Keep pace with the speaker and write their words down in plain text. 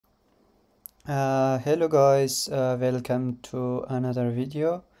Hello guys, welcome to another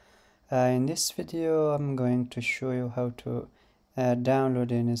video. In this video I'm going to show you how to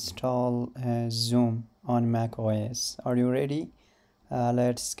download and install Zoom on Mac OS. Are you ready?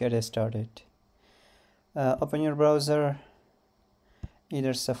 Let's get started. Open your browser,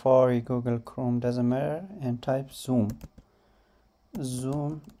 either Safari, Google Chrome, doesn't matter, and type Zoom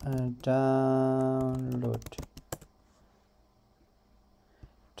download.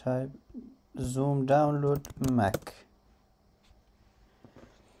 Type Zoom download Mac,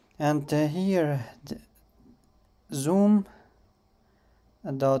 and here zoom.us.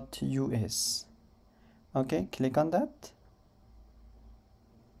 okay, click on that,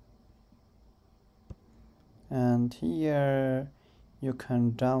 and here you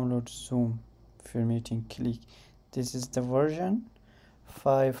can download Zoom for meeting. Click, this is the version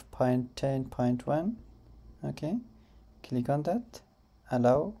 5.10.1. okay, click on that,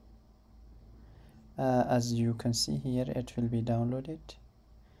 allow. As you can see here, it will be downloaded,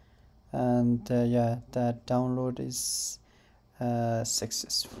 and yeah, that download is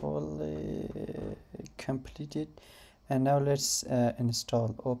successfully completed. And now let's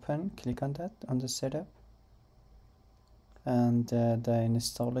install. Open, click on that, on the setup, and the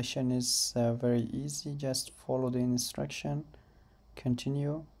installation is very easy. Just follow the instruction,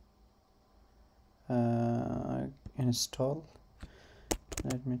 continue, install.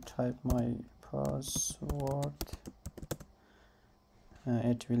 Let me type my password.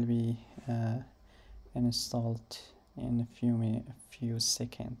 It will be installed in a few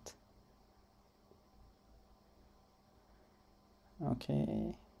seconds.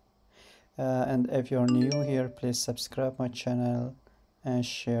 Okay, and if you're new here, please subscribe my channel and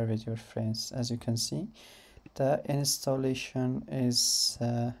share with your friends. As you can see, the installation is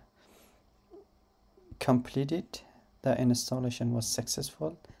completed. The installation was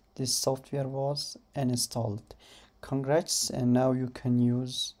successful. This software was installed. Congrats, and now you can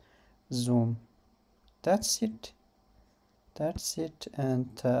use Zoom. That's it, and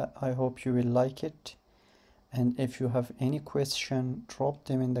I hope you will like it. And if you have any question, drop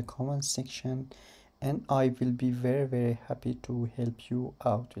them in the comment section, and I will be very happy to help you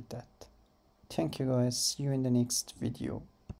out with that. Thank you guys, see you in the next video.